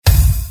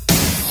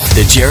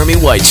The Jeremy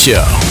White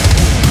Show.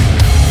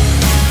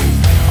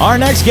 Our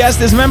next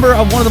guest is a member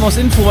of one of the most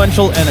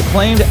influential and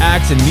acclaimed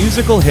acts in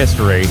musical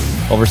history.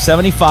 Over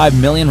 75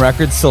 million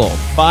records sold.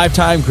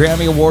 5-time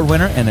Grammy Award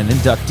winner and an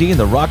inductee in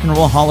the Rock and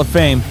Roll Hall of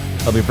Fame.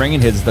 He'll be bringing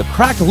his The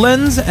Cracked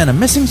Lens and a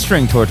Missing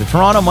String tour to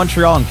Toronto,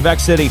 Montreal, and Quebec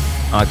City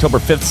on October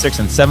 5th, 6th,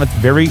 and 7th.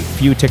 Very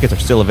few tickets are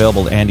still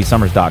available at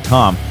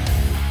andysummers.com.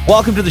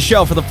 Welcome to the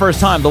show for the first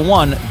time, the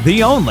one,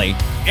 the only,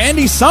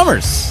 Andy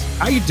Summers.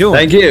 How you doing?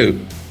 Thank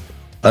you.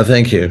 I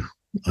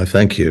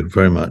thank you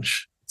very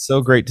much.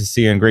 So great to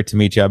see you and great to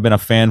meet you. I've been a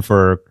fan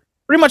for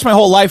pretty much my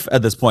whole life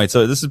at this point,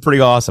 so this is pretty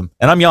awesome.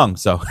 And I'm young,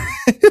 so.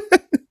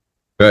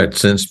 Great,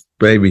 since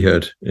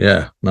babyhood.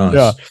 Yeah, nice.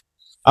 Yeah.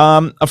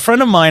 A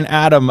friend of mine,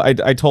 Adam, I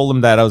told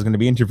him that I was going to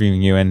be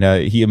interviewing you, and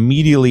he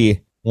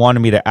immediately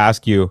wanted me to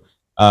ask you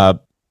a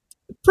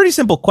pretty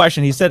simple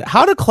question. He said,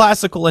 how do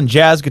classical and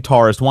jazz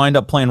guitarists wind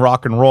up playing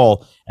rock and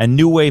roll and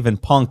new wave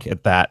and punk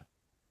at that?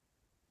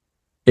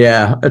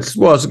 Yeah, it's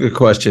a good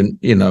question,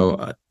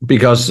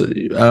 because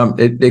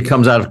it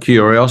comes out of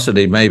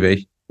curiosity,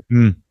 maybe.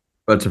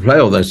 But to play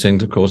all those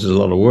things, of course, is a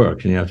lot of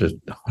work, and you have to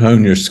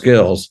hone your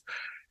skills.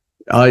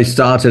 I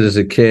started as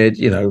a kid,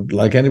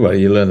 like anybody,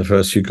 you learn the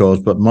first few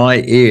chords, but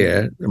my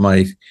ear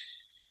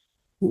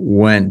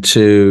went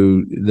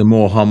to the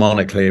more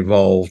harmonically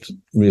evolved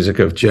music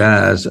of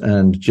jazz,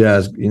 and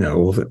jazz,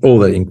 all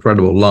the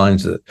incredible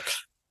lines that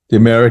the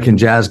American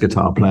jazz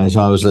guitar players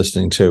I was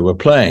listening to were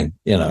playing,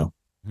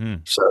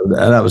 So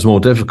that was more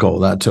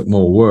difficult. That took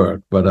more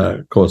work, but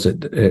of course,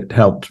 it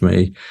helped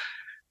me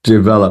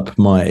develop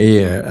my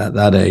ear at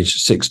that age,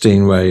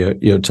 16, where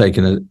you're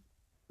taking a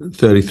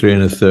 33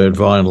 and a third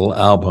vinyl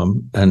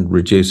album and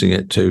reducing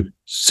it to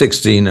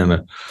 16 and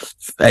a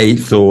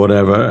eighth or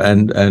whatever,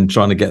 and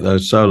trying to get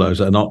those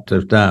solos an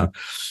octave down.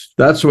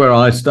 That's where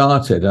I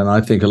started, and I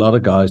think a lot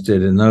of guys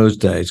did in those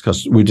days,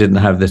 because we didn't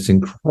have this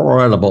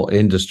incredible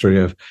industry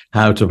of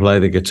how to play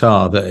the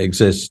guitar that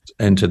exists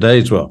in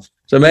today's world.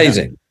 It's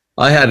amazing. Yeah.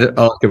 I had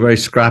a very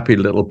scrappy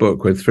little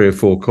book with 3 or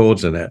 4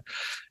 chords in it,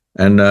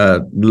 and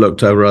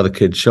looked over other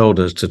kids'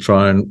 shoulders to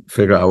try and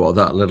figure out what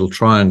that little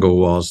triangle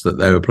was that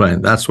they were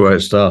playing. That's where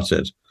it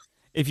started.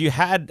 If you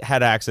had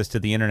access to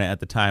the internet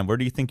at the time, where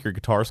do you think your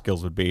guitar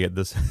skills would be at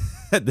this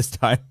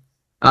time?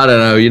 I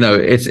don't know.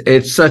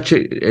 It's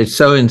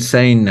so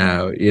insane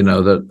now,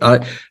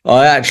 that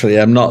I actually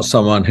am not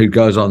someone who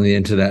goes on the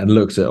internet and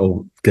looks at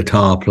all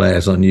guitar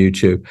players on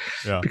YouTube,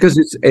 because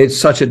it's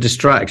such a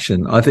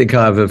distraction. I think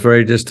I have a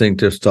very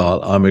distinctive style.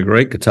 I'm a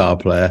great guitar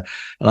player,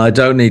 and I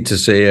don't need to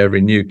see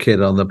every new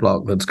kid on the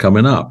block that's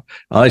coming up.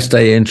 I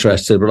stay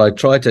interested, but I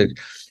try to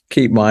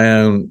keep my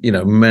own,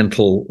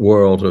 mental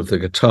world of the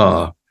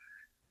guitar,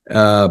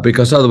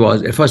 because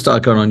otherwise, if I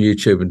start going on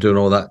YouTube and doing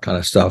all that kind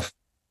of stuff,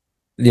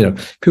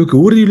 people go,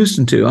 what do you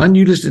listen to? Aren't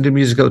you listening to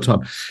music all the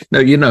time?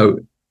 No,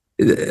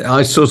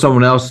 I saw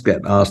someone else get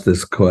asked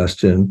this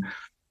question.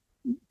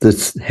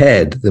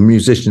 The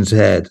musician's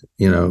head,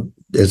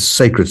 is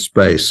sacred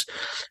space.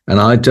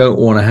 And I don't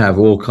want to have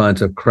all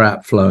kinds of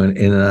crap flowing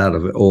in and out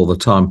of it all the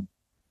time,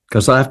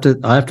 because I have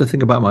to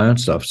think about my own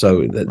stuff.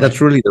 So that's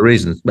really the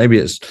reason. Maybe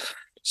it's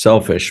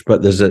selfish,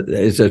 but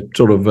it's a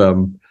sort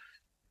of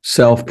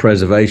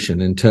self-preservation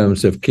in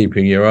terms of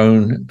keeping your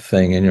own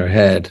thing in your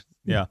head.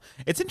 Yeah.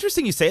 It's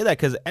interesting you say that,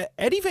 because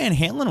Eddie Van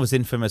Halen was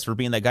infamous for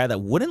being that guy that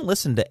wouldn't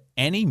listen to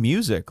any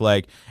music.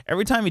 Like,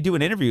 every time he'd do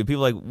an interview,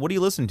 people were like, what do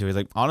you listen to? He's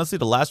like, honestly,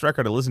 the last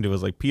record I listened to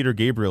was like Peter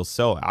Gabriel's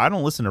So. I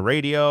don't listen to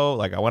radio.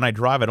 Like, when I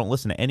drive, I don't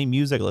listen to any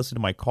music. I listen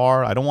to my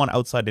car. I don't want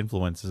outside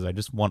influences. I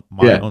just want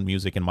my own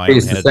music in my own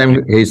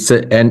head.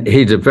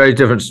 He's a very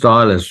different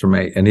stylist from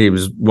me, and he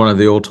was one of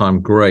the all-time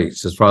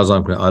greats as far as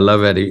I'm concerned. I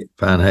love Eddie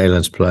Van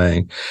Halen's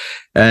playing.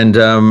 And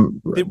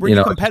were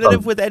you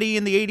competitive with Eddie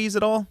in the 80s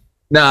at all?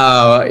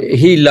 No,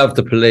 he loved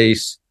the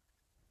Police.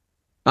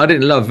 I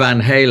didn't love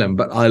Van Halen,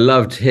 but I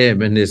loved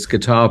him and his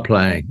guitar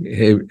playing.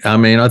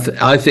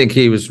 I think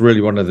he was really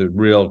one of the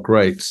real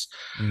greats.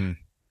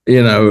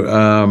 There's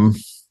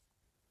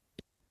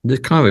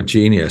kind of a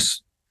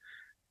genius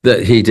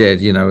that he did,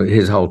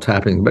 his whole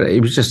tapping, but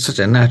he was just such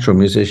a natural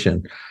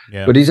musician.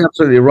 Yeah. But he's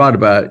absolutely right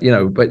about,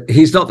 but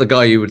he's not the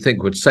guy you would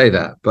think would say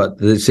that, but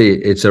see,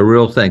 it's a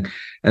real thing.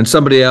 And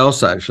somebody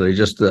else actually,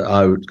 because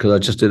I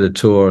just did a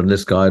tour, and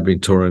this guy had been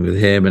touring with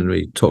him, and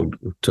we talked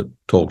a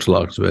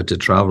lot because we had to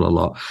travel a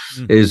lot,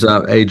 is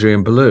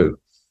Adrian Belew,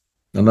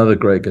 another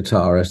great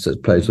guitarist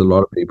that plays with a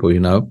lot of people,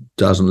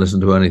 doesn't listen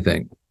to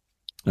anything,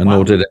 and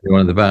nor did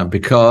anyone in the band,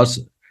 because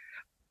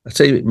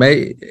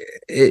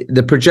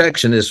the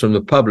projection is from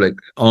the public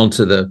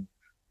onto the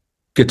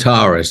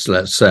guitarist,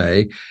 let's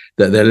say,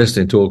 that they're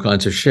listening to all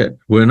kinds of shit.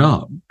 We're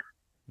not.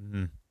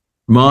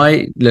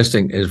 My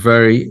listening is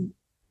very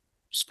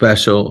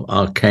special,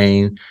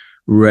 arcane,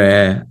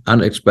 rare,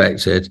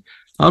 unexpected.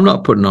 I'm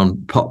not putting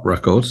on pop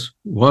records.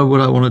 Why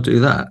would I want to do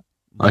that?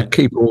 I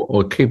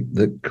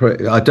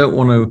don't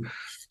want to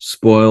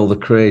spoil the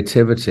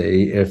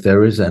creativity if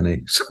there is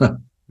any. So,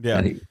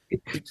 yeah.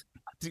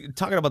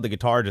 talking about the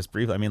guitar just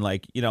briefly, I mean,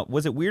 like, you know,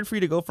 was it weird for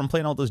you to go from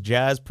playing all those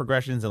jazz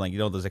progressions and, like, you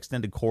know, those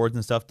extended chords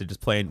and stuff to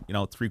just playing, you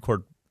know,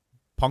 3-chord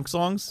punk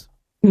songs?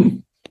 Yeah,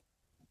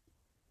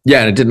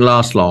 and it didn't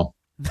last long.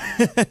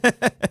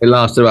 It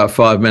lasted about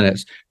 5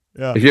 minutes.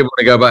 Yeah. If you want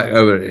to go back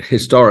over it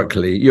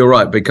historically, you're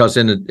right, because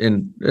in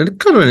a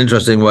kind of an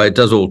interesting way, it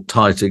does all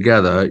tie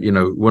together. You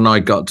know, when I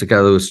got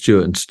together with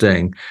Stuart and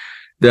Sting,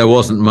 there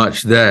wasn't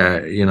much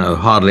there, you know,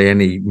 hardly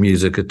any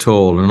music at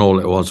all. And all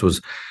it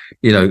was,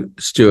 you know,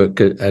 Stuart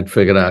had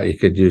figured out you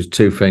could use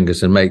 2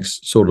 fingers and make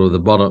sort of the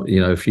bottom, you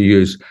know, if you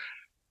use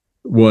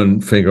one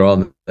finger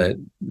on the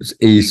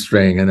E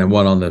string and then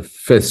one on the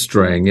 5th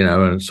string, you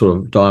know, and sort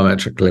of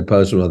diametrically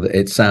opposed with it,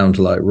 it sounds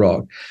like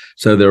rock.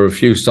 So there were a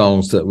few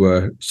songs that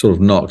were sort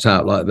of knocked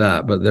out like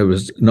that, but there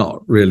was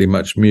not really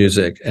much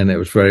music, and it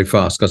was very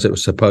fast because it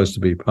was supposed to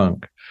be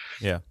punk.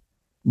 Yeah.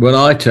 When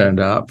I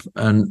turned up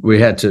and we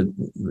had to,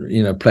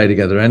 you know, play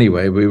together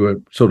anyway, we were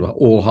sort of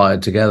all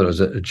hired together as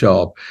a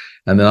job.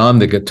 And then I'm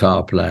the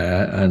guitar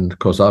player. And of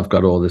course, I've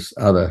got all this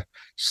other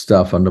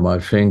stuff under my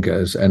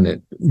fingers, and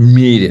it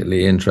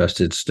immediately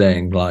interested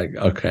Sting. Like,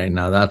 okay,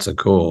 now that's a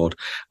chord.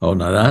 Oh,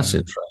 no, that's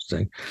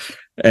interesting.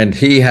 And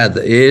he had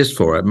the ears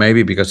for it,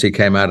 maybe because he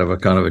came out of a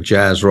kind of a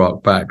jazz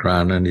rock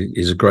background, and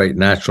he's a great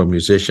natural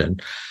musician.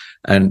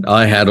 And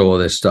I had all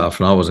this stuff,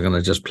 and I wasn't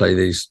going to just play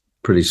these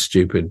pretty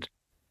stupid,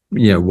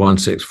 you know, 1,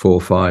 6,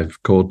 4,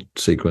 5 chord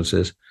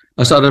sequences.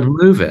 I started to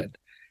move it.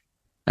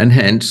 And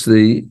hence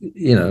the,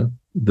 you know,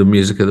 the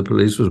Music of the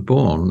Police was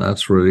born.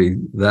 That's really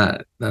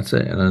that's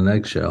it in an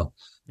eggshell.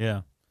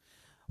 Yeah.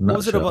 What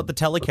was it about the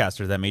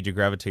Telecaster that made you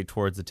gravitate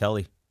towards the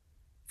Tele?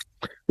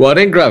 Well, I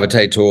didn't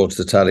gravitate towards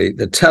the Tele.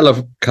 The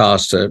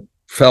Telecaster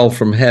fell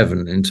from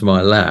heaven into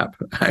my lap,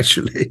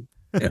 actually.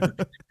 Yeah.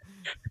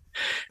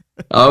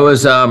 I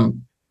was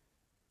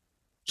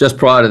just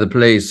prior to the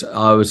Police,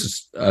 I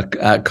was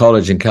at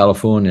college in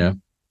California.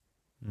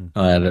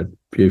 I had a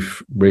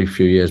brief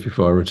few years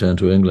before I returned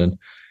to England.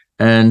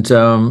 And,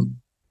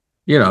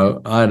 you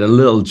know, I had a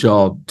little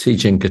job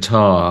teaching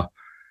guitar.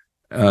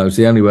 It was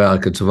the only way I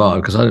could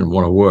survive because I didn't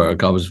want to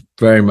work. I was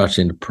very much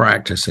into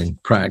practicing,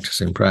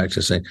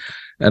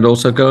 and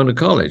also going to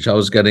college. I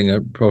was getting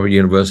a proper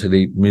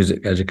university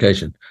music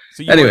education.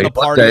 So you were a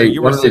party,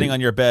 you were sitting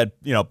on your bed,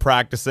 you know,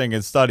 practicing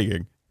and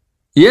studying.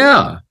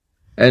 Yeah.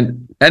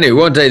 And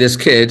anyway, one day this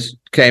kid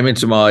came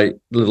into my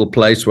little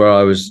place where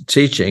I was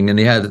teaching, and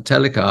he had a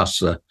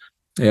Telecaster.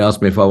 He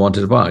asked me if I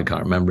wanted to buy it. I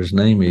can't remember his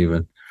name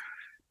even.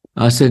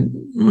 I said,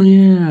 well,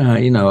 yeah,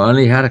 you know, I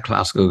only had a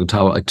classical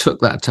guitar. I took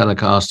that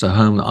Telecaster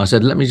home. I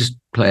said, let me just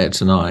play it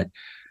tonight.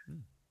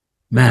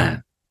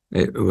 Man,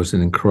 it was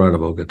an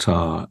incredible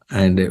guitar.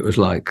 And it was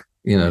like,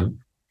 you know,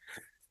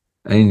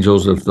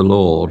 angels of the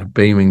Lord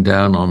beaming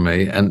down on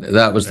me. And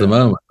that was the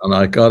moment. And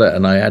I got it.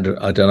 And I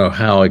don't know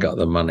how I got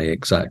the money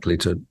exactly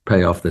to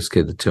pay off this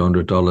kid the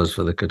 $200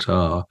 for the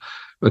guitar.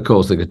 Of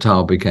course, the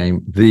guitar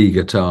became the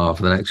guitar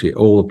for the next year.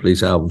 All the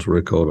Police albums were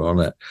recorded on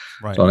it.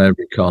 Right. On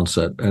every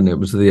concert. And it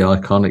was the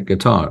iconic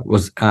guitar. It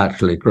was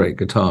actually a great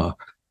guitar.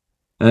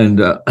 And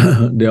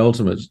the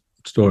ultimate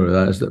story of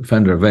that is that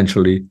Fender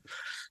eventually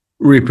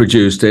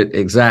reproduced it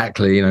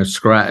exactly, you know,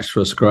 scratch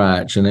for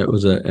scratch. And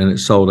it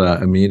sold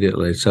out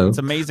immediately. So it's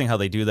amazing how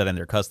they do that in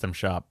their custom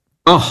shop.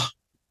 Oh,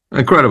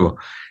 incredible.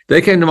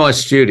 They came to my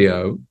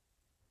studio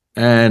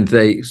and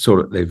they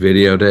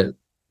videoed it.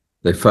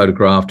 They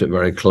photographed it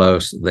very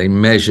close. They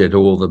measured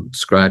all the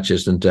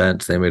scratches and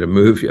dents. They made a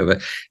movie of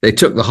it. They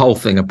took the whole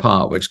thing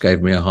apart, which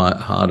gave me a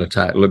heart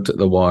attack. Looked at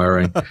the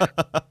wiring.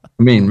 I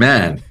mean,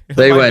 man,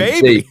 they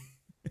went deep.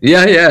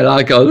 Yeah.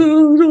 Like, oh,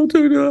 don't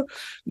do that.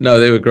 No,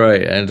 they were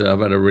great. And I've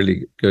had a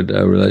really good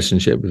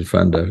relationship with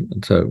Fender.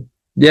 And so,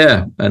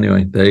 yeah,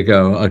 anyway, there you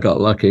go. I got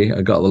lucky.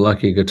 I got the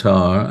lucky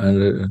guitar,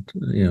 and it,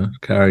 you know,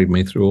 carried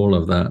me through all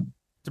of that.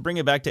 To bring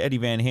it back to Eddie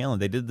Van Halen,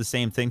 they did the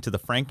same thing to the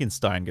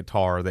Frankenstein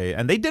guitar. They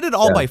did it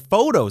all by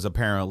photos,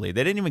 apparently.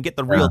 They didn't even get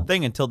the real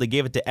thing until they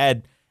gave it to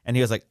Ed, and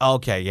he was like,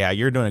 okay, yeah,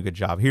 you're doing a good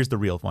job. Here's the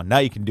real one. Now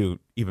you can do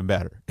even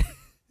better.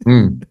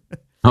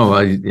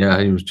 Oh,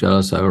 he was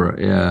jealous over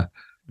it, yeah.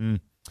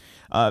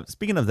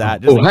 Speaking of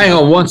that... hang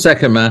on 1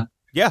 second, man.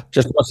 Yeah.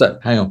 Just 1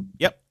 sec. Hang on.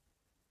 Yep.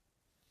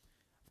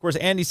 Of course,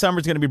 Andy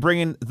Summers is going to be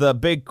bringing the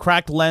big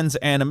Cracked Lens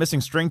and a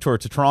Missing String tour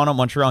to Toronto,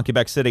 Montreal, and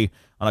Quebec City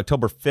on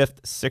October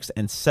 5th, 6th,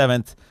 and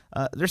 7th.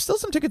 There's still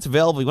some tickets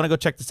available. You want to go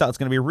check this out. It's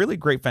going to be a really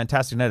great,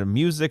 fantastic night of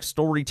music,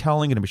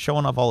 storytelling. Going to be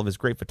showing off all of his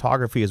great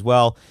photography as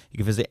well. You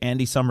can visit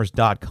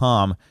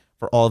andysummers.com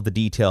for all of the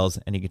details,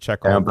 and you can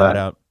check all of that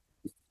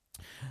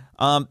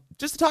out.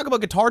 Just to talk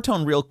about Guitar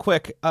Tone real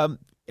quick,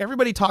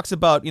 everybody talks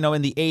about, you know,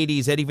 in the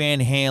 80s, Eddie Van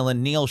Halen,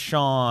 Neil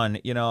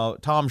Schon, you know,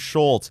 Tom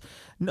Scholz.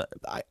 No,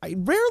 I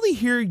rarely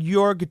hear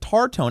your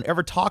Guitar Tone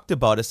ever talked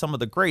about as some of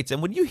the greats.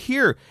 And when you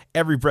hear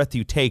Every Breath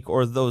You Take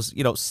or those,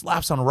 you know,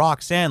 Slaps on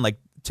Roxanne, like,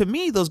 to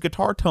me, those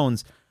guitar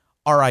tones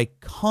are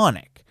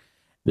iconic.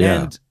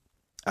 Yeah.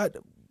 And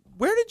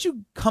where did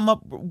you come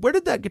up? Where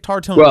did that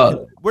guitar tone?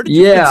 Well, where did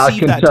you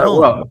conceive that tone?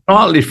 Well,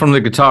 partly from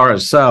the guitar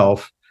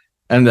itself,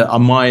 and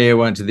my ear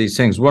went to these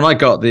things. When I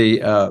got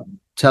the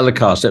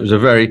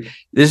Telecaster.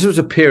 This was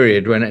a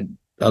period when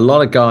a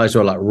lot of guys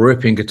were like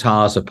ripping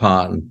guitars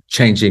apart and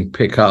changing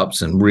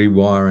pickups and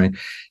rewiring.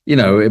 You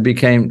know, it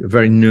became a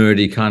very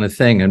nerdy kind of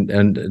thing. And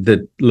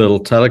the little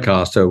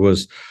Telecaster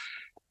was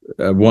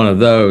one of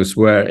those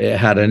where it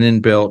had an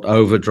inbuilt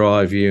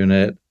overdrive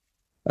unit.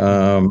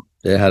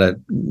 It had a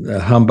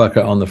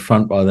humbucker on the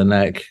front by the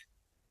neck.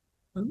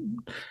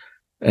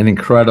 An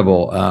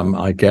incredible,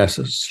 I guess,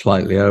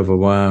 slightly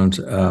overwound.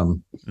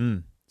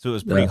 So it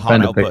was pretty hot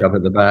Fender output. pickup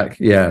at the back,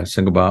 yeah,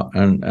 single bar,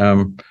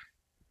 and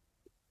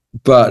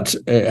but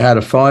it had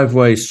a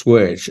 5-way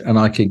switch, and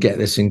I could get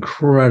this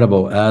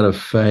incredible out of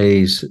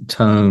phase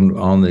tone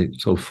on the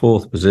sort of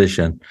 4th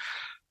position.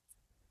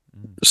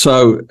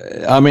 So,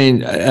 I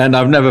mean, and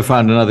I've never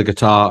found another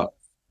guitar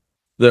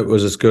that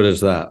was as good as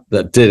that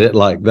did it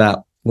like that.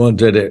 One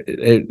did it.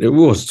 It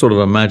was sort of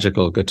a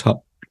magical guitar.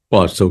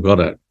 Well, I've still got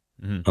it.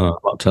 I'm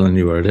not telling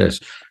you where it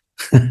is.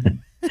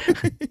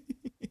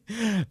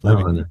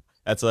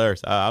 That's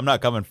hilarious. I'm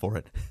not coming for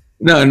it.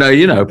 No,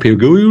 you know, people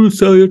go, "You will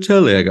sell your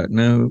telly." I go,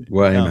 "No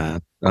way,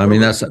 man." I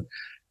mean, that's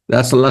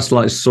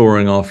like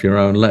soaring off your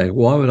own leg.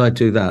 Why would I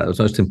do that? It was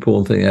the most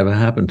important thing that ever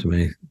happened to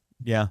me.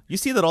 Yeah, you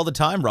see that all the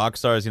time. Rock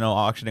stars, you know,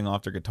 auctioning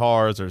off their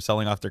guitars or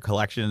selling off their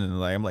collection,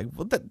 and I'm like,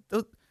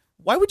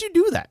 why would you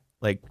do that?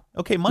 Like,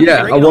 okay, money's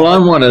yeah, great, well,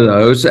 I'm one of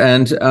those,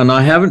 and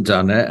I haven't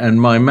done it. And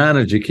my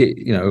manager,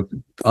 you know,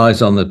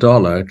 eyes on the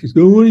dollar. He's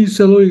going, "Why do you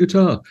sell all your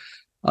guitars?"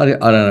 I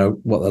don't know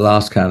what the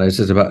last count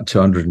is. It's about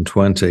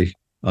 220.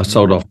 I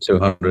sold off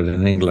 200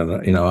 in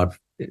England. You know,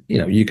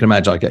 you can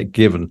imagine I get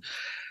given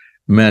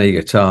many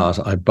guitars.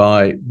 I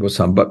buy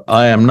some, but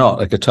I am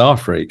not a guitar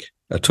freak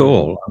at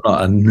all. I'm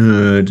not a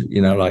nerd.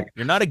 You know, like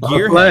you're not a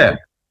gearhead. Player.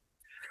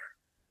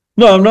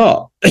 No, I'm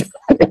not.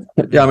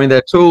 Yeah, I mean,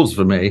 they're tools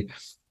for me.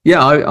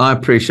 Yeah, I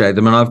appreciate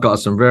them, and I've got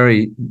some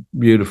very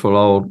beautiful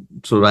old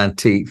sort of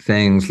antique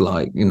things,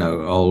 like, you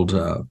know, old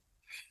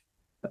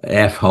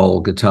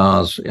F-hole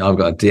guitars. I've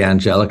got a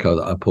D'Angelico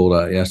that I pulled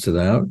out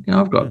yesterday. You know,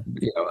 I've got,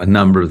 you know, a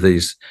number of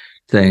these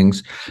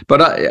things,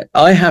 but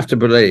I have to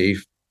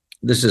believe,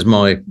 this is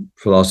my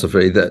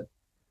philosophy, that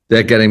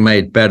they're getting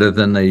made better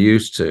than they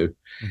used to.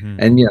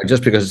 And, you know,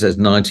 just because it says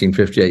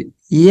 1958,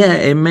 yeah,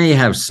 it may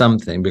have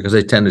something because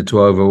they tended to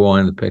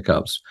overwind the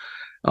pickups.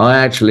 I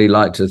actually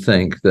like to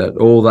think that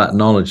all that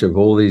knowledge of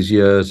all these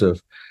years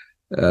of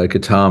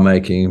guitar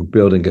making,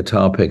 building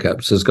guitar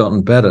pickups has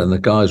gotten better, and the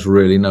guys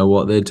really know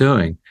what they're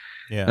doing.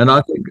 Yeah. And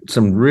I think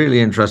some really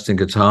interesting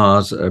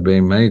guitars are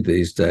being made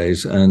these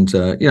days. And,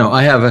 you know,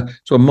 I have a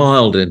sort of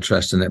mild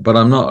interest in it, but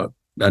I'm not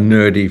a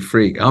nerdy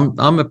freak.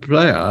 I'm a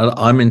player.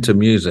 I'm into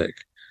music.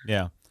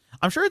 Yeah.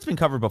 I'm sure it's been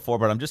covered before,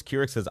 but I'm just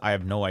curious because I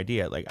have no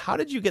idea. Like, how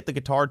did you get the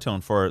guitar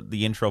tone for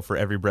the intro for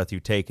Every Breath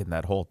You Take and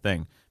that whole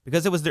thing?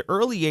 Because it was the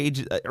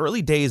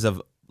early days of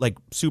like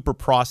super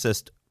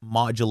processed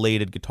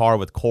modulated guitar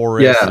with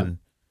chorus. Yeah.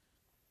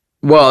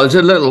 Well, it's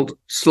a little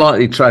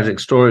slightly tragic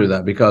story with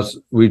that, because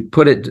we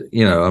put it,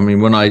 you know, I mean,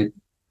 when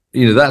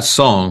that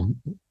song,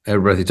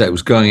 Every Breath You Take,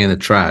 was going in the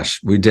trash.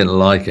 We didn't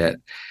like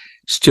it.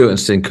 Stuart and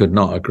Sting could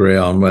not agree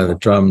on where the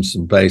drums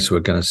and bass were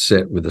going to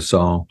sit with the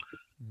song.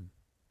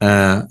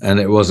 And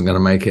it wasn't going to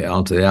make it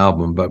onto the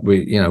album, but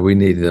we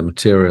needed the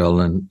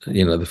material. And,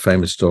 you know, the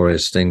famous story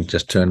is Sting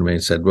just turned to me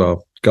and said,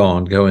 "Well,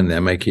 go in there,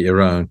 make it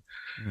your own."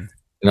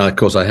 And of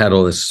course, I had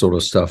all this sort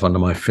of stuff under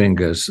my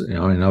fingers. You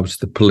know, I mean, I was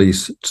the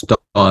Police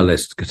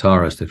stylist,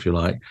 guitarist, if you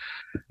like.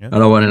 Yeah.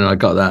 And I went in and I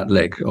got that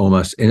lick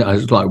almost. It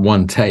was like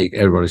one take.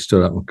 Everybody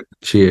stood up and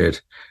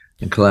cheered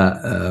and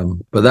clapped.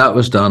 But that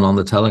was done on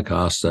the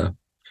Telecaster.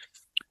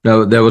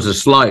 Now, there was a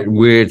slight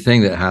weird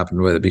thing that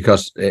happened with it,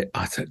 because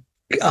I thought,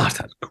 God,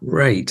 that's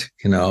great.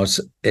 You know,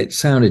 it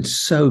sounded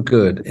so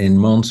good in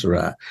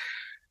Montserrat.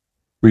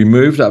 We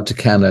moved up to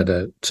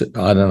Canada to,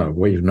 I don't know,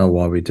 we even know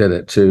why we did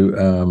it,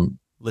 to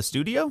Le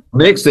Studio?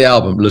 Mix the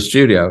album, Le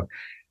Studio.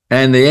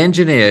 And the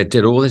engineer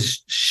did all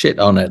this shit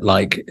on it,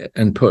 like,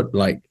 and put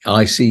like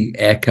icy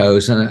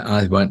echoes. And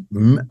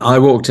I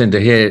walked into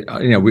here,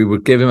 you know, we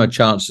would give him a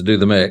chance to do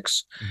the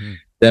mix.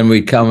 Then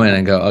we'd come in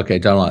and go, "Okay,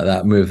 don't like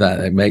that, move that."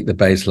 They make the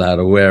bass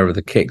louder, wherever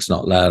the kick's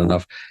not loud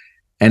enough.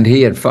 And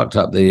he had fucked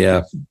up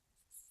the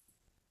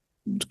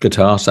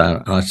guitar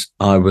sound.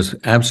 I was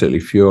absolutely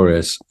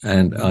furious.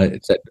 And I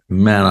said,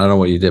 "Man, I don't know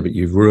what you did, but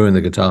you've ruined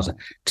the guitar sound.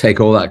 Take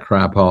all that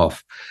crap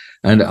off."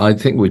 And I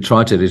think we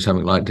tried to do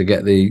something like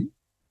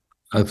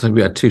I think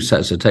we had 2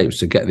 sets of tapes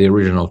to get the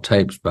original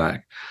tapes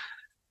back.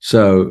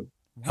 So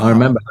wow. I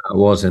remember how it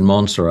was in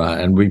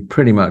Montserrat, and we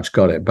pretty much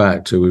got it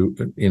back to,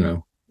 you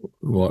know,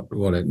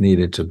 what it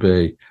needed to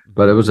be.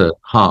 But it was a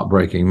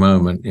heartbreaking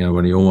moment, you know,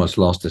 when he almost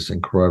lost this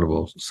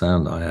incredible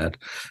sound I had,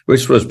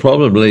 which was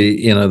probably,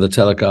 you know, the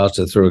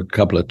Telecaster through a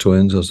couple of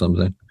twins or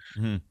something.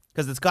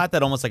 Because it's got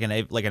that almost like an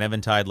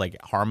Eventide like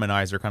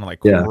harmonizer kind of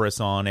like chorus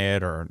on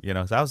it, or, you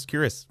know. So I was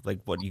curious like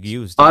what you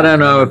used. I don't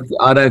know.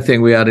 I don't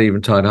think we had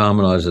Eventide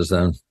harmonizers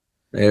then.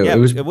 It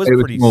was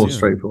pretty more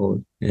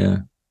straightforward. Yeah.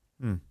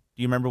 Do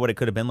you remember what it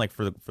could have been like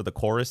for the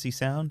chorusy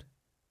sound?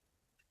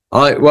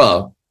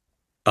 Well,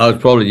 I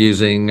was probably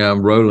using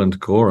Roland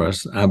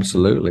Chorus.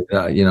 Absolutely.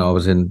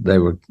 They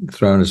were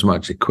throwing as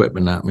much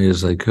equipment at me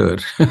as they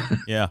could.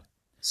 Yeah.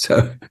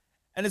 So,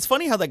 and it's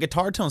funny how that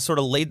guitar tone sort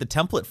of laid the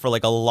template for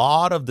like a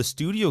lot of the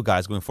studio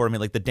guys going forward. I mean,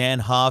 like the Dan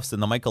Huffs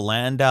and the Michael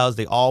Landaus,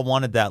 they all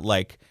wanted that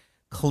like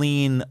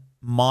clean,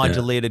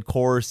 modulated,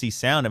 chorusy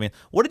sound. I mean,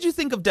 what did you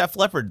think of Def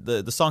Leppard,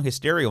 the song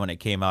Hysteria, when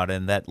it came out,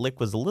 and that lick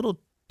was a little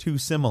too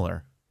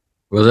similar?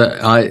 Was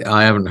it?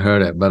 I haven't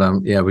heard it,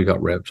 but yeah, we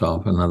got ripped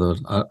off. In other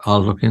words,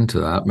 I'll look into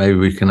that. Maybe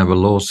we can have a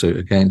lawsuit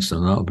against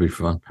them. That'll be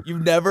fun.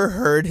 You've never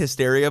heard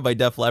Hysteria by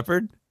Def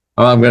Leppard?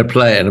 Oh, I'm going to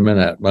play it in a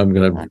minute.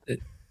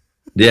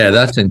 Yeah,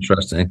 that's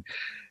interesting.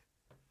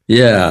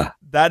 Yeah.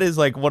 That is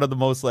like one of the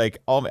most like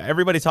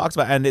everybody talks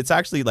about, and it's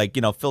actually like,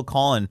 Phil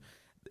Collen,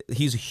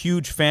 he's a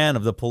huge fan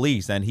of the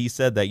Police, and he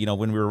said that,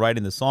 when we were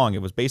writing the song,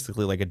 it was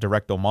basically like a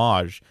direct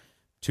homage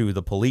to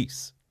the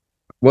Police.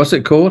 What's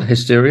it called?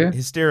 Hysteria?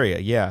 Hysteria,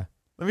 yeah.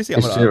 Let me see.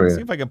 I'm gonna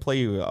see if I can play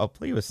you. I'll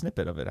play you a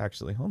snippet of it.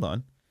 Actually, hold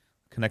on.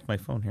 Connect my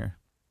phone here.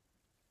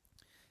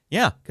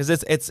 Yeah, because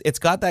it's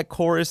got that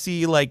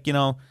chorusy, like,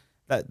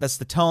 that's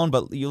the tone.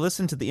 But you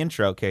listen to the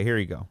intro. Okay, here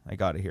you go. I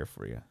got it here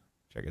for you.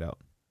 Check it out.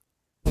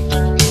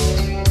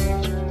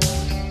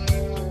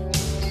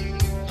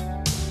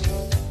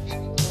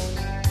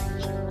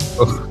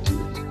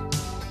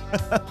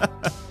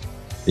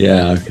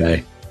 Yeah.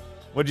 Okay.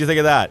 What do you think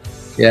of that?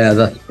 Yeah,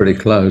 that's pretty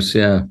close.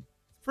 Yeah.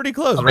 Pretty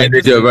close, I right? mean,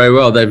 they do it very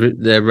well. They're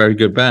a very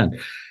good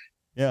band.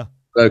 Yeah.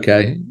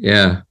 Okay.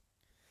 Yeah.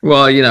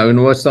 Well,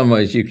 in some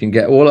ways you can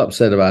get all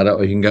upset about it,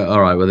 or you can go,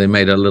 all right, well, they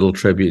made a little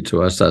tribute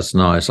to us. That's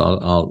nice.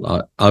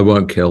 I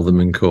won't kill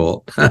them in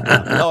court.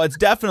 No, it's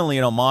definitely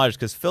an homage,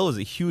 because Phil is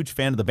a huge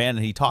fan of the band,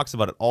 and he talks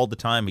about it all the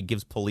time. He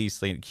gives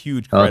Police like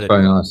huge credit. That's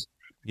very nice.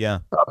 Yeah.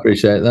 I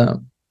appreciate that.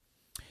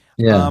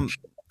 Yeah.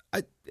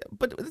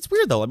 But it's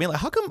weird though. I mean, like,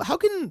 how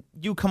can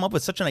you come up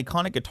with such an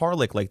iconic guitar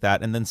lick like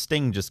that, and then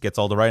Sting just gets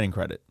all the writing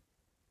credit?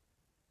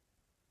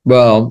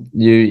 Well,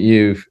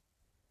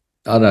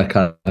 I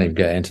can't even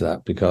get into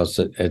that, because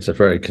it's a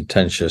very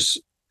contentious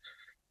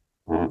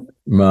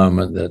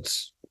moment that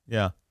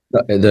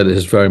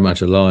is very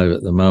much alive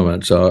at the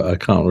moment. So I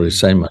can't really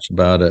say much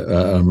about it.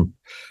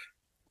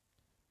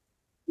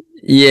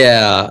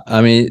 Yeah,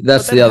 I mean,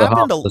 that's the other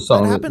half of the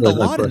song. That happened a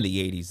lot in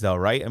the 80s, though,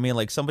 right? I mean,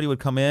 like, somebody would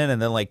come in,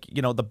 and then, like,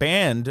 the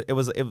band,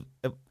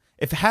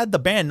 if had the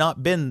band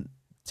not been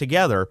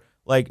together,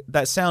 like,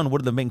 that sound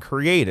wouldn't have been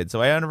created.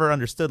 So I never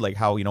understood, like,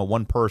 how,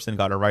 one person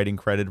got a writing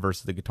credit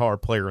versus the guitar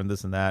player and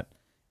this and that.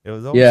 It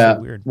was always so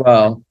weird.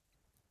 Well,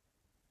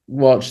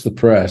 watch the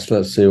press.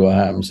 Let's see what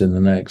happens in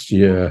the next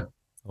year.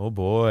 Oh,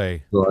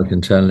 boy. Well, I can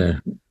tell you,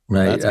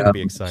 mate. That's going to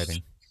be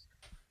exciting.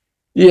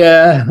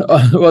 Yeah,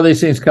 well,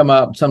 these things come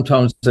up.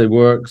 Sometimes they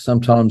work,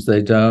 sometimes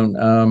they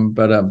don't.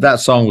 But that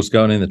song was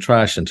going in the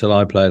trash until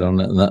I played on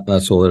it, and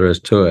that's all there is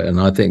to it. And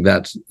I think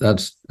that's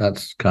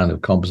kind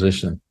of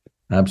composition.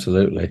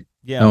 Absolutely.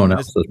 Yeah. No one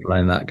else is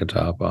playing that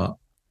guitar part.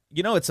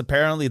 It's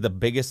apparently the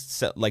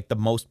biggest, like the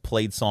most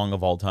played song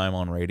of all time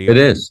on radio. It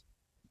is.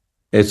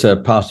 It's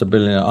past 1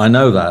 billion. I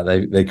know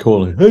that they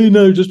call it. Hey,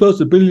 no, just past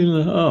 1.5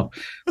 billion.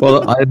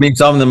 Well, it means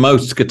I'm the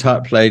most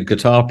played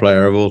guitar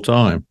player of all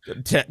time.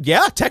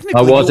 Yeah, technically,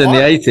 I was in the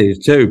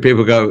 80s too.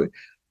 People go,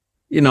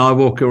 I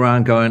walk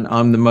around going,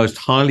 I'm the most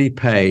highly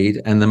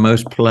paid and the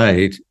most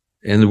played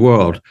in the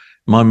world.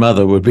 My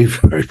mother would be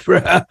very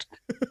proud.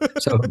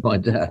 So would my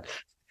dad.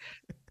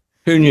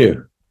 Who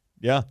knew?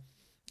 Yeah.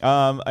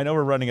 I know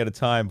we're running out of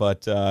time,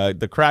 but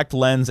the Cracked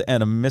Lens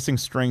and a Missing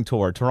String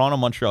tour, Toronto,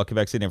 Montreal,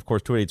 Quebec City, and of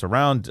course, tour dates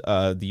around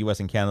the U.S.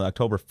 and Canada,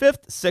 October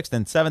 5th, 6th,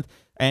 and 7th,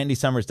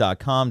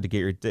 andysummers.com to get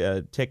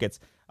your tickets.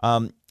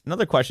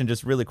 Another question,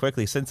 just really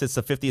quickly, since it's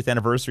the 50th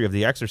anniversary of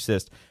The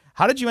Exorcist,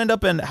 how did you end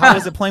up how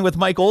was it playing with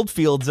Mike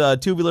Oldfield's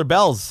Tubular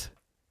Bells?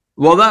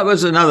 Well, that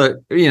was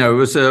another, it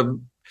was a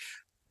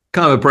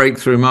kind of a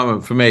breakthrough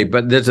moment for me,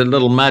 but there's a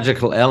little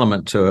magical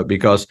element to it,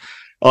 because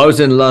I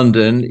was in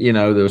London,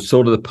 there was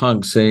sort of the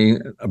punk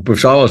scene,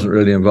 which I wasn't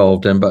really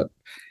involved in, but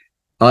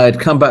I had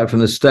come back from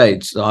the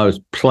States. I was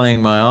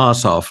playing my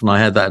ass off, and I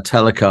had that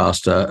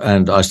Telecaster,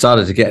 and I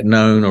started to get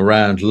known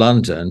around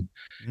London.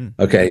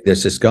 Okay,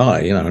 there's this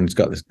guy, and he's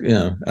got this,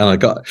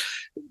 and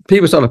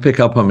people started to pick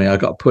up on me. I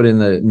got put in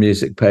the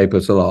music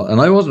papers a lot, and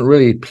I wasn't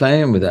really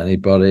playing with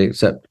anybody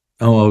except,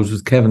 I was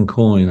with Kevin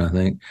Coyne, I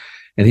think.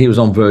 And he was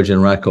on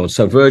Virgin Records.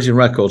 So Virgin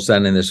Records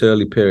then in this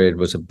early period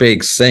was a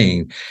big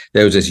scene.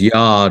 There was this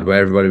yard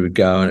where everybody would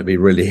go, and it'd be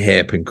really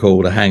hip and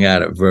cool to hang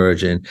out at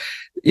Virgin.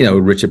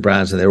 Richard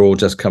Branson, they're all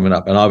just coming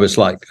up. And I was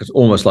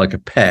almost like a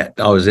pet.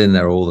 I was in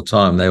there all the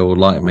time. They all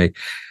liked me.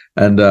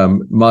 And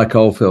Mike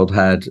Oldfield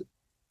had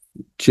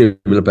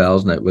Tubular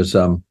Bells, and it was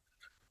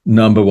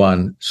number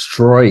one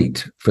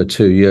straight for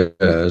 2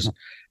 years.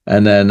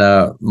 And then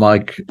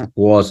Mike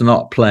was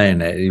not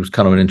playing it. He was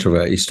kind of an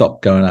introvert. He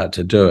stopped going out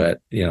to do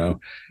it,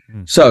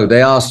 So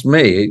they asked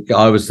me.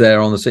 I was there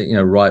on the scene,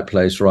 right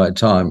place, right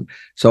time.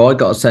 So I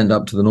got sent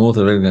up to the north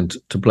of England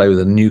to play with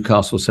the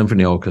Newcastle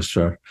Symphony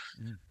Orchestra.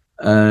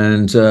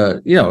 And,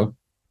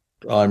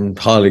 I'm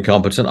highly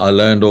competent. I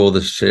learned all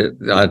the shit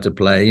I had to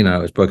play. You know, I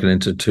was broken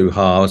into 2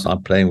 halves.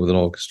 I'm playing with an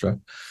orchestra.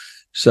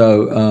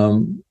 So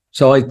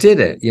I did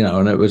it, you know,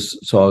 and I was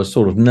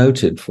sort of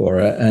noted for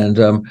it.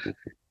 And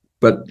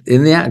but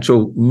in the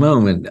actual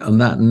moment on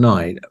that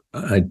night,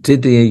 I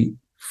did the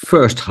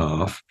first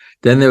half.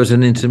 Then there was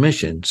an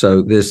intermission.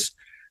 So this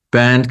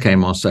band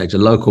came on stage, a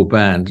local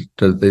band,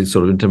 the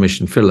sort of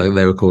intermission filler.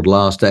 They were called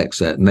Last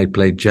Exit, and they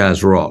played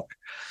jazz rock.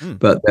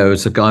 But there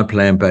was a guy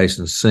playing bass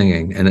and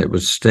singing, and it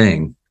was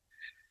Sting.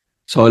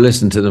 So I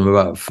listened to them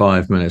about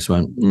 5 minutes,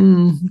 went,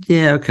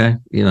 yeah, okay.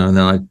 You know, and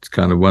then I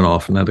kind of went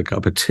off and had a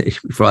cup of tea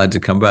before I had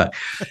to come back.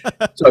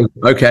 So,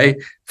 okay,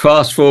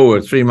 fast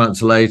forward 3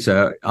 months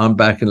later, I'm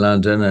back in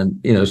London and,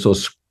 you know, sort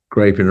of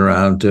scraping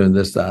around, doing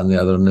this, that, and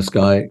the other. And this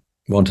guy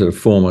wanted to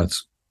form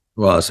it's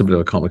a bit of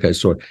a complicated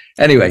story.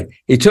 Anyway,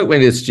 he took me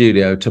to the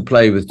studio to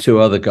play with 2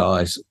 other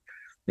guys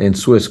in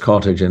Swiss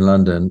Cottage in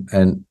London.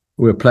 And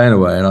we were playing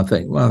away, and I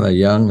think, well, they're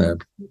young,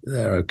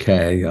 they're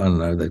okay. I don't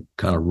know, they're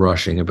kind of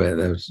rushing a bit.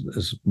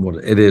 It's what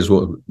it is.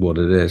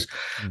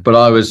 But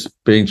I was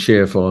being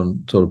cheerful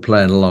and sort of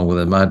playing along with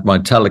them. I had my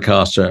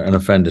Telecaster and a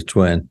Fender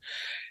Twin,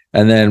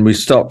 and then we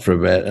stopped for a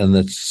bit, and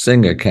the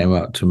singer came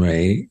up to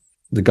me.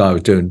 The guy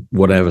was doing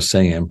whatever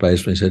singing,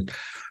 basically said,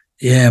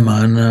 "Yeah,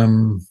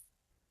 man,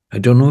 I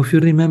don't know if you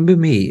remember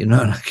me. You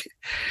know, like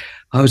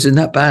I was in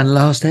that band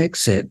Last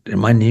Exit, and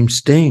my name's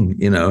Sting.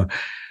 You know."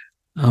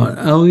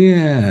 Oh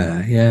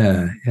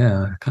yeah.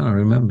 I can't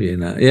remember you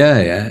now.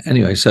 Yeah.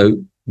 Anyway, so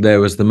there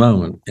was the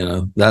moment. You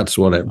know, that's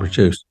what it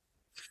produced.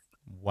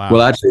 Wow.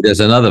 Well, actually, there's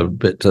another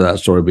bit to that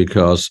story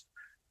because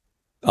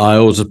I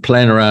was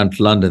playing around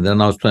London.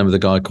 Then I was playing with a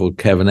guy called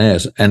Kevin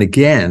Ayers, and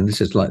again,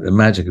 this is like the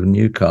magic of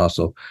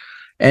Newcastle.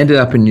 Ended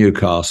up in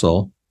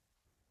Newcastle.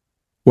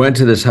 Went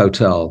to this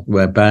hotel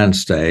where bands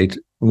stayed.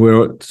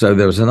 So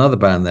there was another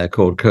band there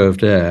called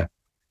Curved Air.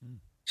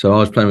 So I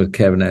was playing with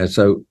Kevin Ayers.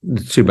 So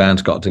the 2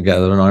 bands got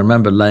together, and I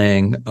remember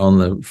laying on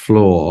the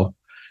floor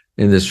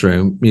in this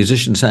room,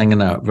 musicians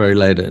hanging out very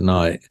late at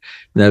night.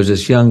 And there was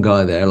this young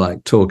guy there,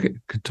 like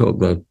could talk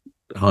the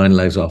hind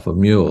legs off a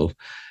mule,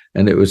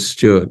 and it was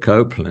Stuart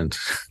Copeland.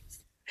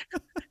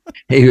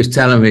 He was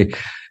telling me,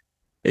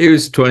 he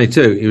was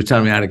 22. He was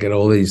telling me how to get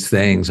all these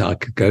things. I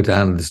could go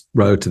down this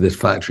road to this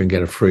factory and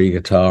get a free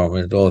guitar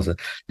and all that.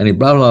 And he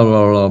blah, blah,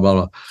 blah, blah, blah,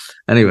 blah.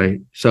 Anyway,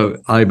 so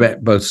I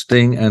met both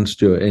Sting and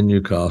Stuart in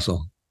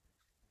Newcastle.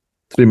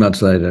 3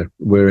 months later,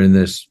 we're in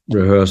this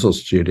rehearsal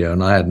studio,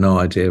 and I had no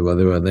idea where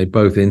they were. They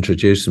both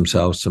introduced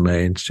themselves to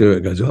me, and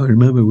Stuart goes, "Oh, I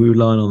remember we were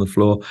lying on the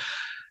floor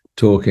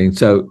talking."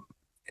 So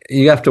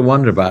you have to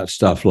wonder about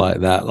stuff like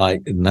that.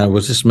 Like, now,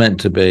 was this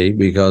meant to be?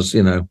 Because,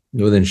 you know,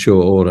 within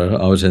short order,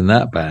 I was in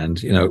that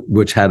band, you know,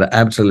 which had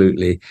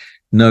absolutely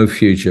no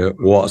future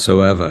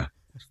whatsoever.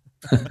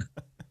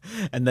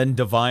 And then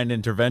divine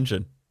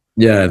intervention.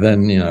 Yeah,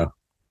 then, you know,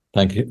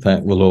 thank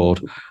the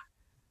Lord.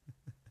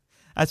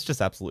 That's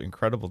just absolutely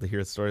incredible to hear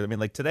the story. I mean,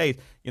 like today,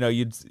 you know,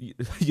 you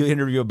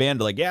interview a band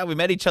like, yeah, we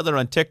met each other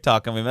on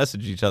TikTok and we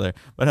messaged each other.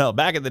 But no,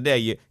 back in the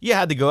day, you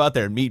had to go out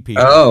there and meet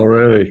people. Oh,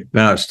 really?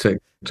 Now it's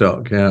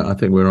TikTok. Yeah, I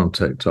think we're on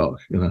TikTok,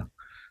 you know.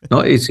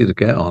 Not easy to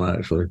get on,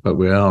 actually, but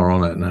we are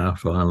on it now,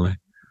 finally.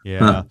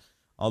 Yeah,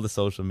 all the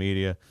social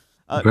media.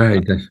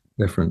 Very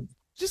different.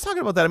 Just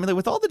talking about that, I mean, like,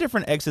 with all the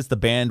different exits the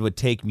band would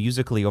take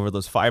musically over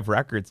those 5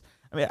 records,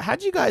 I mean,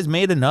 had you guys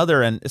made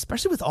another, and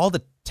especially with all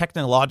the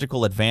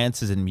technological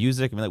advances in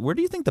music, I mean, like, where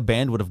do you think the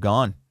band would have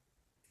gone?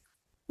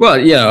 Well,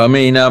 yeah, I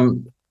mean,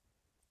 the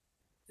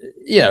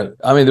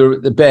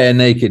bare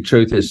naked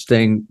truth is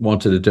Sting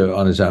wanted to do it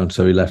on his own,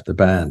 so he left the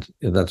band.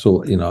 That's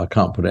all, you know, I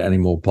can't put it any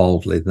more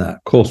boldly than that.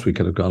 Of course, we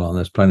could have gone on.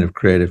 There's plenty of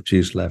creative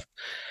juice left.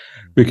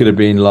 We could have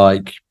been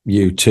like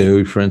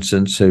U2, for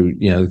instance, who,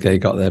 you know, they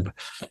got their...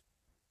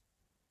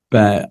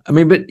 But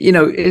you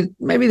know,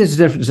 maybe there's a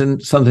difference in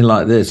something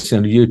like this.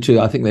 You know, U2,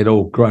 I think they'd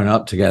all grown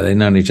up together. They'd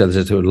known each other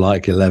since they were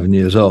like 11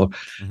 years old.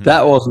 Mm-hmm.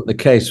 That wasn't the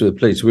case with the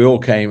Police. We all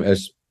came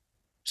as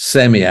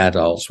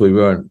semi-adults. We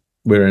were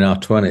in our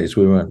 20s.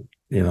 We weren't,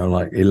 you know,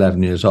 like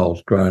 11 years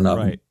old growing up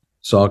in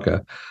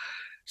soccer.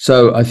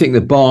 So I think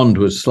the bond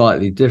was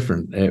slightly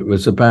different. It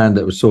was a band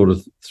that was sort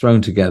of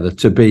thrown together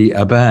to be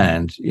a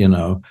band, you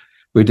know.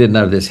 We didn't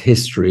have this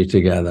history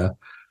together.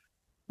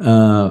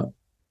 No,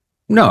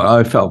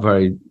 I felt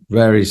very,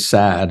 very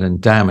sad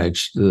and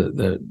damaged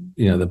that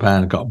you know, the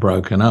band got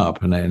broken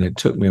up, and it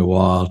took me a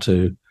while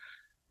to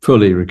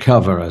fully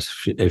recover,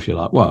 if you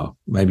like. Well,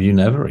 maybe you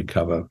never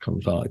recover,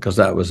 because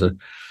that was a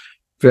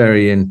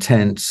very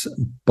intense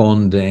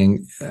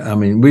bonding. I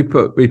mean, we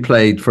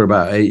played for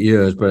about 8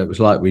 years, but it was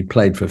like we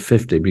played for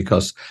 50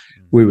 because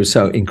we were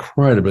so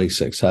incredibly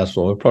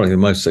successful. We're probably the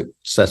most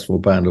successful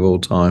band of all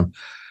time.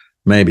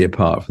 Maybe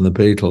apart from the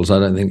Beatles. I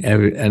don't think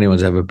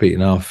anyone's ever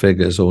beaten our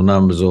figures or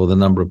numbers or the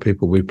number of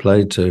people we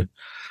played to.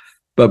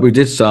 But we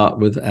did start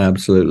with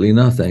absolutely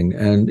nothing.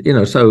 And, you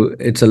know, so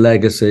it's a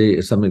legacy.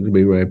 It's something to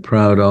be very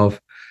proud of.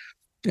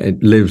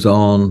 It lives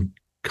on,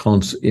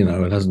 you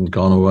know, it hasn't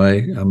gone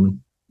away.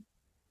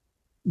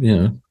 You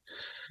know,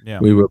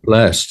 we were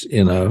blessed,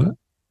 you know.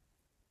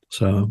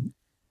 So.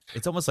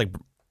 It's almost like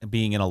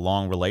being in a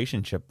long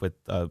relationship with.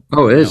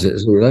 Oh, it is.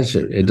 It's a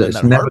relationship.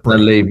 It's never going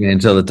to leave me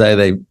until the day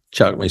they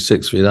chuck me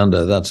 6 feet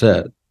under. That's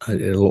it.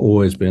 It'll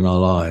always be in our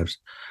lives.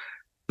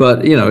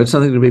 But, it's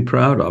something to be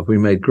proud of. We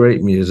made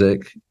great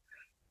music.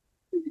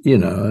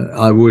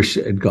 I wish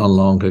it had gone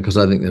longer because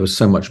I think there was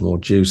so much more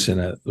juice in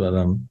it. But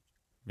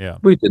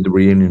we did the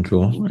reunion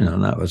tour,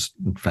 and that was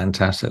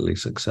fantastically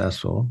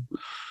successful.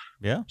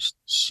 Yeah.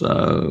 So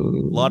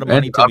a lot of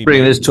money to I'm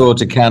bringing this tour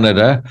to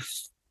Canada.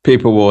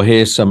 People will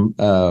hear some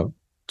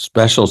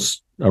special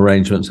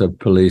arrangements of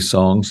Police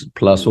songs,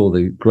 plus all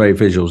the great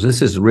visuals.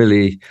 This is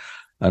really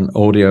an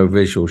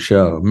audio-visual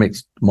show,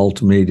 mixed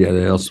multimedia.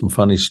 There are some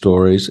funny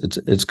stories.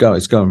 It's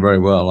going very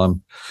well.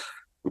 I'm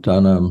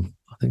done,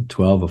 I think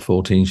 12 or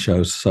 14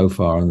 shows so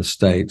far in the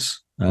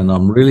States, and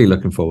I'm really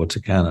looking forward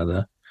to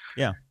Canada.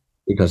 Yeah,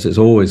 because it's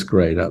always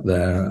great up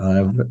there. I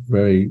have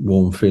very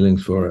warm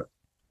feelings for it.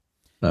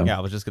 Yeah,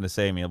 I was just going to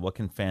say, what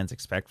can fans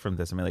expect from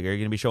this? Are you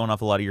going to be showing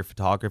off a lot of your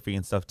photography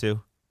and stuff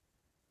too?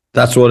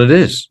 That's what it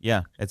is.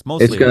 Yeah, it's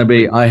mostly. It's going to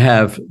be, I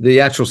have,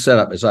 the actual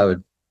setup is I have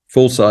a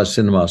full-size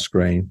cinema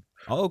screen.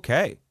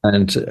 Okay.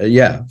 And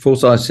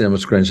full-size cinema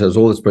screen. So there's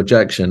all this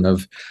projection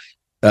of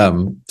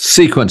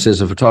sequences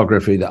of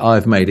photography that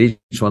I've made.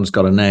 Each one's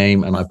got a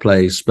name, and I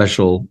play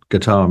special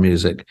guitar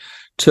music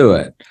to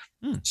it.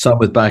 Some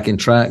with backing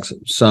tracks,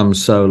 some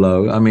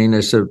solo.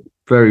 It's a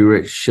very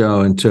rich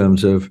show in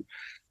terms of,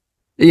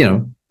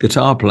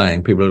 guitar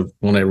playing. People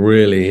want to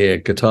really hear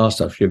guitar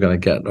stuff. You're going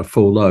to get a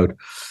full load.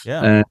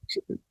 Yeah. And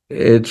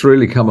it's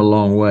really come a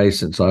long way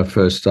since I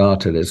first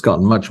started. It's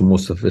gotten much more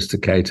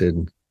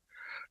sophisticated.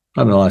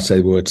 I don't know, I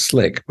say the word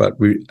slick, but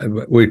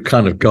we've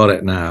kind of got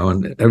it now.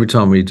 And every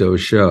time we do a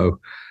show,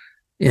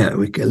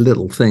 we get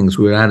little things.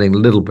 We're adding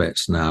little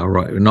bits now,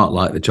 right? We're not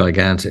like the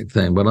gigantic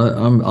thing, but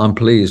I'm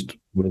pleased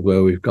with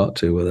where we've got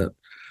to with it.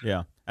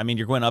 Yeah.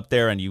 You're going up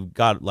there and you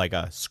got like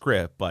a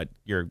script, but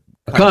you're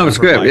kind of a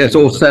script. Yeah, it's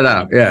all set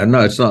out. Yeah,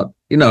 no, it's not.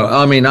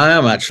 I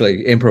am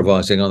actually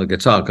improvising on the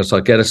guitar because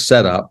I get a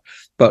setup,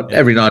 but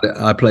every night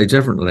I play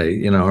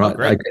differently.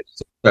 I get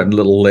certain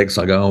little licks.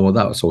 I go, oh, well,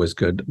 that was always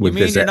good. You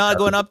mean you're not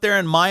going up there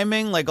and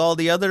miming like all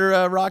the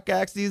other rock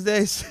acts these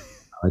days?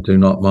 I do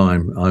not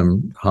mime.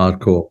 I'm a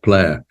hardcore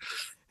player.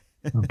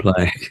 I'm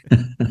playing.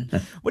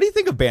 What do you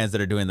think of bands that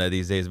are doing that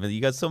these days?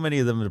 You got so many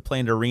of them that are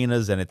playing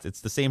arenas, and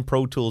it's the same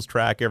Pro Tools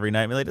track every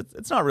night.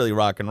 It's not really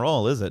rock and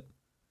roll, is it?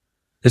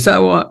 Is that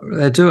what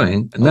they're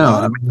doing?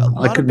 No,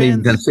 I couldn't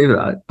even consider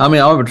that.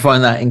 I would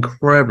find that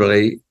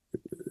incredibly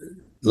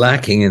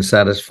lacking in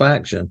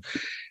satisfaction.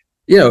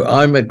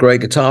 I'm a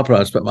great guitar player.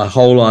 I spent my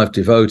whole life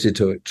devoted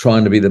to it,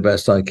 trying to be the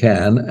best I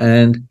can,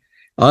 and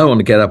I want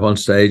to get up on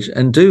stage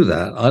and do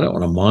that. I don't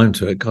want to mime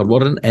to it. God,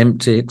 what an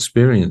empty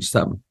experience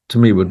that to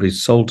me would be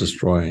soul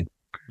destroying.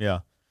 Yeah,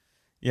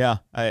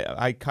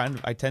 I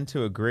tend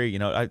to agree.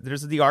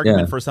 There's the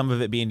argument for some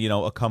of it being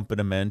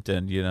accompaniment,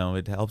 and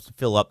it helps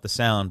fill up the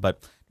sound.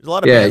 But there's a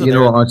lot of bands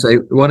what I'd say.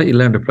 Why don't you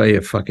learn to play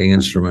your fucking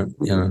instrument?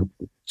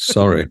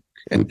 Sorry.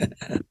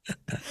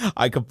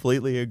 I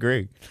completely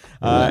agree.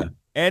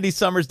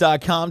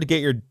 AndySummers.com to get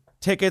your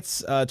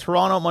tickets.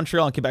 Toronto,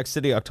 Montreal, and Quebec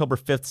City, October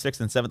 5th, 6th,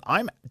 and 7th.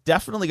 I'm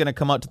definitely going to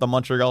come out to the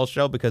Montreal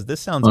show because this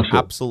sounds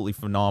absolutely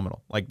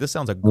phenomenal. This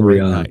sounds a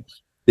great night.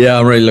 Yeah,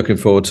 I'm really looking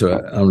forward to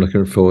it. I'm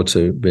looking forward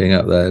to being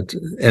up there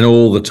and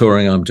all the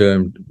touring I'm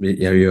doing,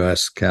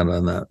 US, Canada,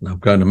 and that. And I'm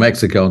going to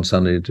Mexico on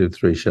Sunday to do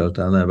 3 shows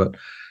down there. But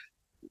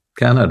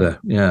Canada,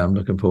 I'm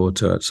looking forward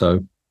to it.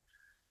 So,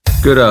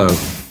 good-o.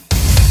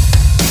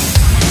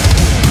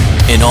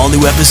 An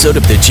all-new episode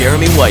of The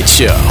Jeremy White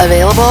Show.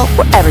 Available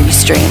wherever you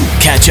stream.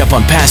 Catch up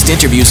on past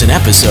interviews and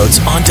episodes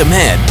on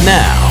demand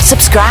now.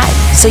 Subscribe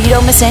so you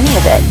don't miss any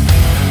of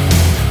it.